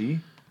yeah. See,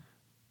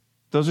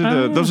 those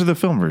are the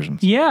film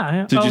versions.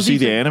 Yeah. Did you see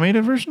the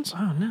animated versions?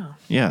 Oh no.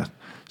 Yeah.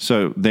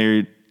 So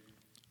they're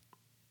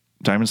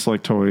Diamond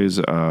Select Toys.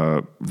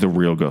 The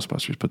real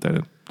Ghostbusters. Put that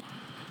in.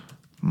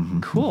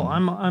 Mm-hmm. Cool.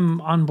 I'm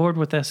on board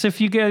with this.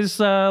 If you guys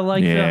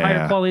like the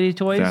higher quality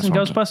toys and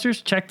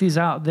Ghostbusters, check these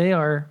out.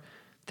 They're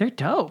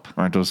dope.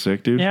 Aren't those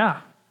sick, dude?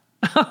 Yeah.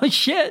 Oh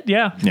shit.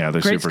 Yeah. Yeah,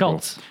 they're great super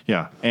sculpts. Cool.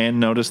 Yeah,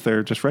 and notice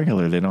they're just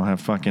regular. They don't have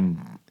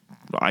fucking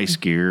ice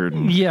gear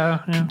and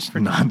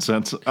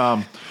nonsense.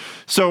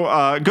 So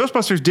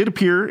Ghostbusters did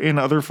appear in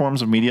other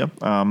forms of media.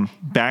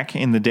 Back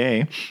in the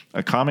day,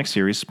 a comic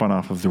series spun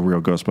off of the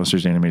real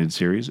Ghostbusters animated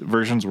series.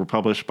 Versions were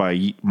published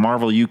by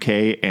Marvel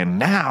UK and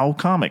Now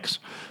Comics.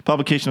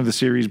 Publication of the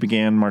series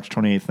began March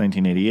 28th,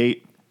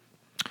 1988.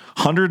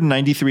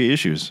 193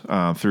 issues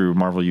through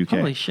Marvel UK.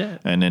 Holy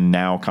shit. And then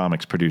Now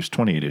Comics produced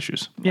 28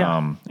 issues.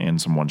 Yeah.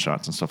 And some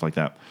one-shots and stuff like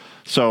that.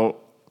 So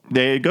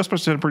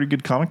Ghostbusters had a pretty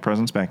good comic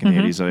presence back in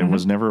the 80s that I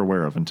was never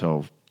aware of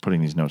until putting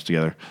these notes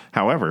together.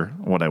 However,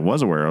 what I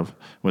was aware of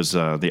was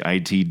the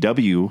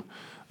IDW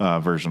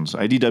versions.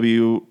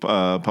 IDW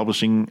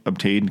Publishing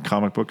obtained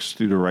comic books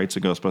through the rights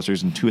of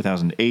Ghostbusters in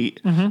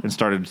 2008 and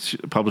started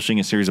publishing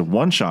a series of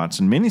one-shots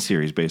and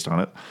miniseries based on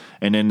it.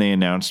 And then they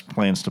announced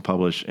plans to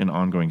publish an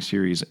ongoing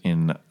series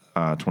in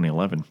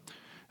 2011.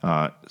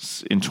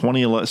 In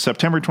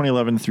September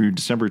 2011 through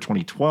December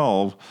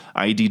 2012,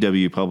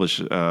 IDW published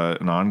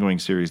an ongoing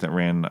series that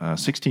ran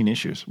 16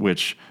 issues,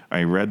 which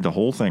I read the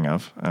whole thing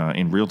of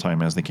in real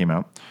time as they came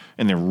out.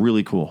 And they're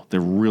really cool.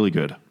 They're really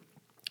good.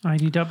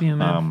 IDW,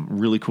 man.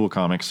 Really cool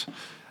comics.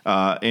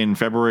 In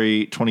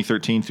February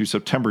 2013 through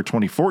September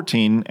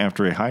 2014,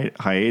 after a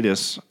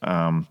hiatus,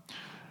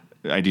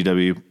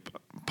 IDW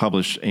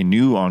published a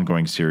new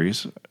ongoing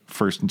series,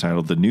 first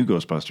entitled The New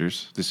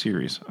Ghostbusters, the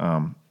series.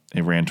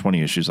 It ran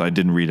 20 issues. I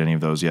didn't read any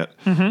of those yet.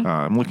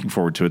 I'm looking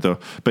forward to it, though.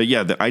 But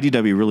yeah, the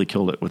IDW really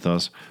killed it with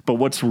us. But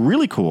what's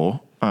really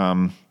cool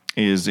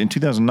is in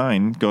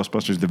 2009,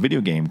 Ghostbusters, the video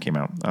game, came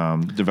out,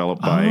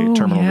 developed by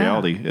Terminal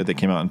Reality. That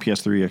came out on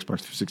PS3, Xbox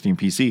 360, and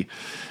PC.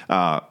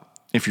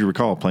 If you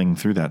recall, playing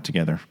through that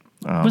together.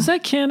 Was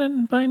that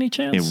canon by any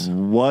chance? It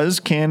was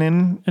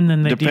canon, and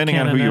then they depending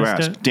on who you decanonized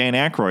ask. it. Dan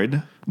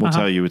Aykroyd will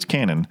tell you it's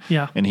canon.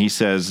 Yeah. And he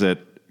says that,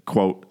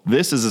 quote,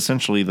 this is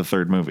essentially the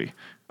third movie,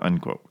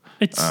 unquote.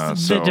 It's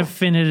the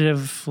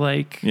definitive now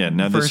this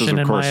version, is, of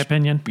in course, my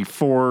opinion.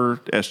 Before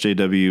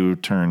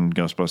SJW turned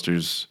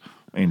Ghostbusters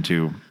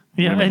into...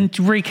 Yeah, and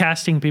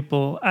recasting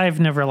people, I've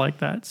never liked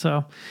that.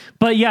 So,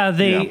 but yeah,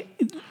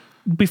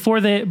 before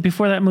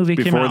that movie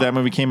came Before out. that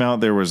movie came out,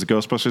 there was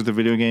Ghostbusters, the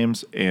video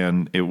games,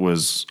 and it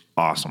was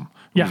awesome.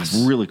 It was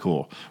Yes. really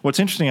cool. What's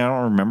interesting, I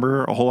don't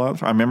remember a whole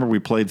lot. I remember we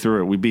played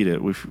through it. We beat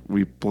it.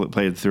 We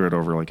played through it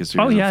over like a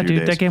series Oh of yeah, a few dude,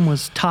 days. that game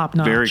was top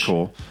notch. Very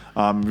cool.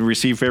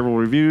 Received favorable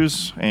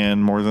reviews,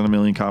 and more than 1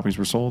 million copies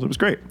were sold. It was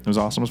great. It was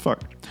awesome as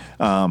fuck.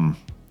 And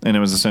it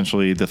was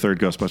essentially the third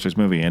Ghostbusters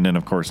movie. And then,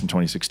 of course, in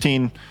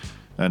 2016,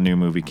 a new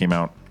movie came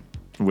out,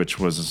 which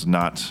was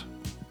not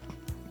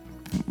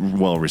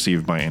well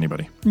received by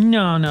anybody.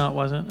 No, it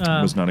wasn't.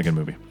 It was not a good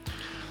movie.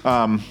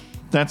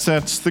 That's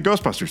the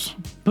Ghostbusters.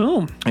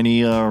 Boom.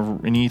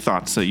 Any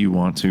thoughts that you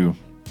want to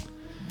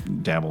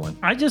dabble in?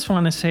 I just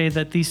want to say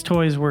that these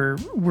toys were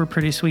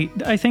pretty sweet.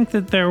 I think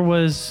that there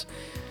was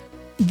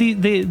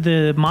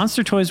the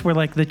monster toys were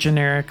like the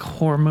generic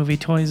horror movie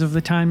toys of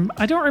the time.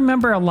 I don't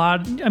remember a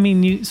lot. I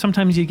mean,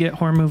 sometimes you get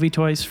horror movie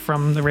toys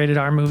from the rated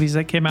R movies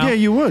that came out. Yeah,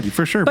 you would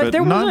for sure, but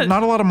there was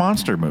not a lot of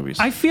monster movies.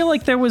 I feel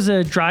like there was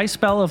a dry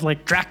spell of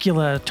like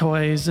Dracula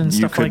toys and You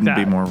stuff like couldn't that.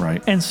 be more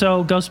right. And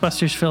so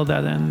Ghostbusters filled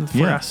that in for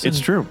Yeah, us. it's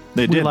and true.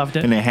 They we did. loved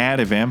it. And they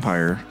had a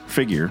vampire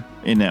figure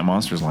in that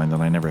Monsters line that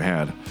I never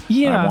had.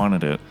 Yeah. I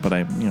wanted it, but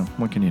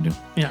what can you do?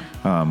 Yeah.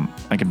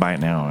 I can buy it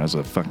now as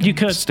a fucking You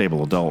could.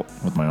 stable adult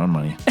with my own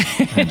money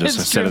and just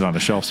It's set true. it on a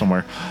shelf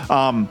somewhere.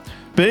 But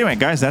anyway,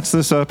 guys, that's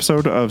this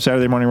episode of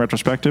Saturday Morning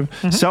Retrospective,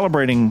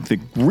 celebrating the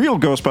real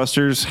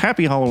Ghostbusters.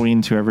 Happy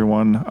Halloween to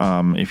everyone.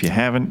 If you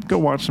haven't, go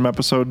watch some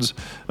episodes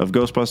of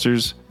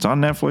Ghostbusters. It's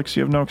on Netflix.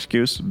 You have no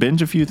excuse.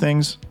 Binge a few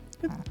things.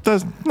 It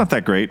does not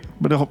that great,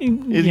 but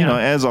Yeah.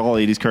 as all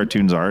 80s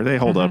cartoons are, they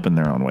hold up in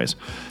their own ways.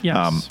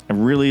 Yes. I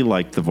really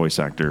like the voice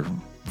actor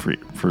for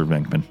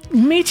Venkman.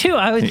 Me too.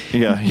 I would.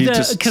 Yeah, he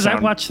just because I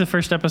sound- watched the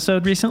first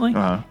episode recently,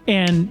 Uh-huh.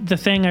 and the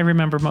thing I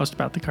remember most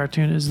about the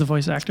cartoon is the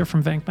voice actor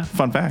from Venkman.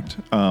 Fun fact.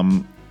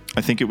 I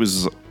think it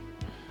was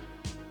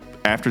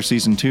after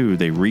season 2,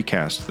 they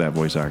recast that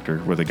voice actor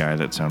with a guy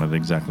that sounded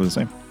exactly the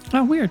same.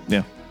 Oh, weird.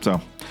 Yeah.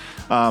 So,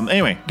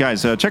 anyway,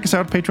 guys, check us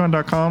out at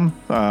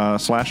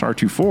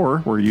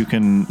patreon.com/R24, where you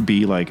can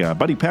be like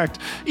Buddy Pact,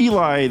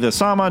 Eli the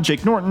Sama,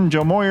 Jake Norton,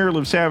 Joe Moyer,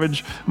 Liv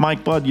Savage,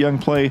 Mike Blood, Young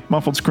Play,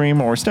 Muffled Scream,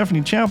 or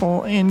Stephanie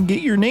Chappell, and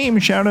get your name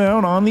shouted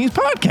out on these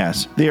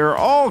podcasts. They are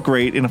all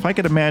great, and if I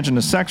could imagine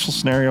a sexual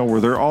scenario where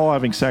they're all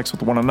having sex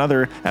with one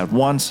another at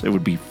once, it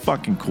would be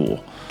fucking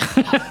cool.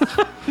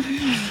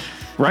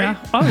 Right? Yeah.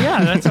 Oh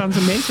yeah, that sounds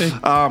amazing.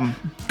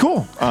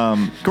 Cool.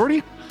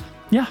 Gordy,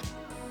 Yeah,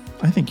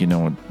 I think you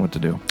know what to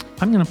do.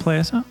 I'm gonna play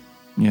us out.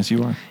 Yes,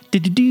 you are. Do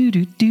do do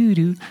do do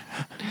do.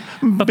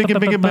 Bigga,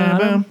 bigga,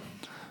 bam,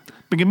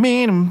 bigga,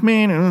 man,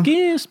 man.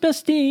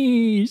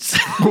 Ghostbusters.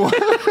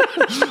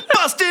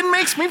 Bustin'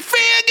 makes me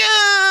feel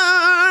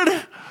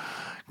good.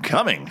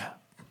 Coming